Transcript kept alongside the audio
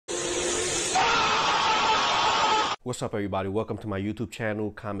What's up, everybody? Welcome to my YouTube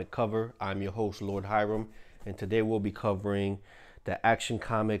channel, Comic Cover. I'm your host, Lord Hiram, and today we'll be covering the Action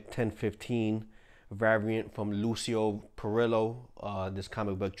Comic 1015 variant from Lucio Parillo. This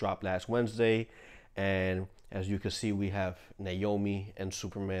comic book dropped last Wednesday, and as you can see, we have Naomi and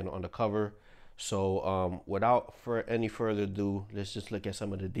Superman on the cover. So without any further ado, let's just look at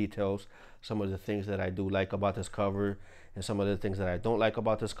some of the details, some of the things that I do like about this cover, and some of the things that I don't like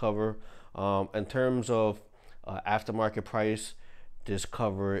about this cover. In terms of aftermarket price, this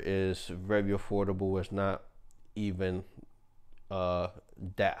cover is very affordable. It's not even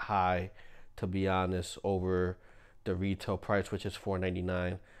that high, to be honest, over the retail price, which is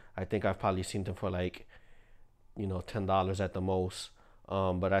 $4.99. I think I've probably seen them for like, $10 at the most.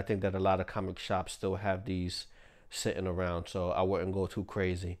 But I think that a lot of comic shops still have these sitting around, so I wouldn't go too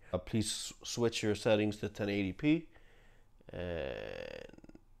crazy. Please switch your settings to 1080p, and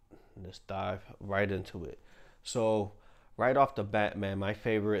let's dive right into it. So right off the bat, man, my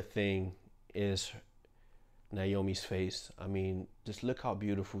favorite thing is Naomi's face. I mean, just look how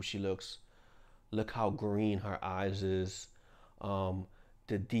beautiful she looks. Look how green her eyes is.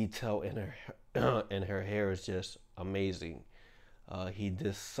 The detail in her in her hair is just amazing. He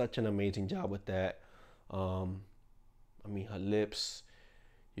did such an amazing job with that. I mean, her lips,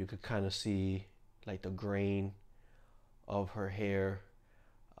 you could kind of see like the grain of her hair.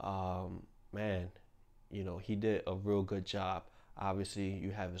 Man, he did a real good job. Obviously,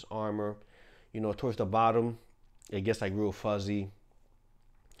 you have his armor. Towards the bottom, it gets like real fuzzy.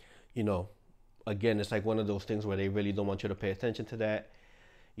 You know, Again, it's like one of those things where they really don't want you to pay attention to that.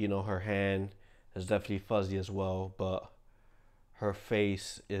 Her hand is definitely fuzzy as well, but her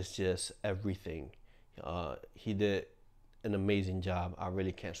face is just everything. He did an amazing job. I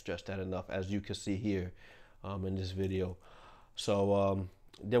really can't stress that enough, as you can see here in this video. So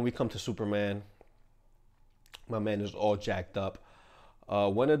then we come to Superman. My man is all jacked up.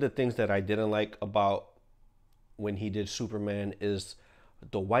 One of the things that I didn't like about when he did Superman is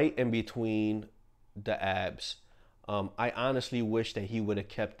the white in between the abs. I honestly wish that he would have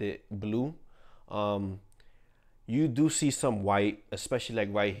kept it blue. You do see some white, especially like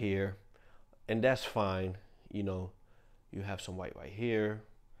right here, and that's fine. You have some white right here.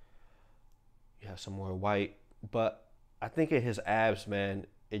 You have some more white, but I think in his abs, man,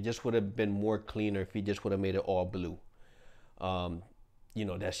 it just would have been more cleaner if he just would have made it all blue.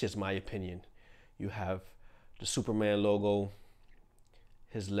 That's just my opinion. You have the Superman logo,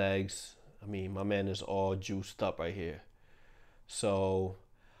 his legs. I mean, my man is all juiced up right here. So,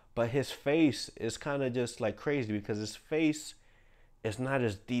 but his face is kind of just like crazy because his face is not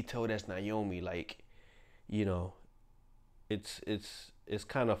as detailed as Naomi. Like, you know, it's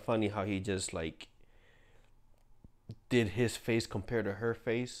kind of funny how he just like did his face compared to her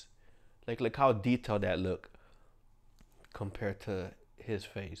face. Like, look how detailed that look compared to his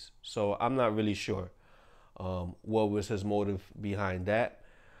face. So I'm not really sure what was his motive behind that.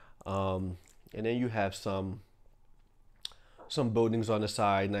 And then you have some buildings on the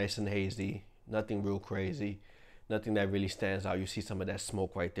side, nice and hazy, nothing real crazy, nothing that really stands out. You see some of that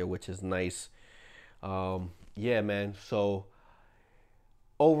smoke right there, which is nice. Yeah, man. So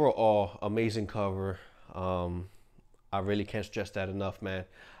overall, amazing cover. I really can't stress that enough, man.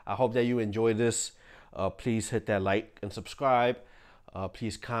 I hope that you enjoy this. Please hit that like and subscribe.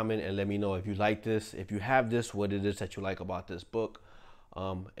 Please comment and let me know if you like this, if you have this, what it is that you like about this book.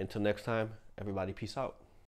 Until next time, everybody, peace out.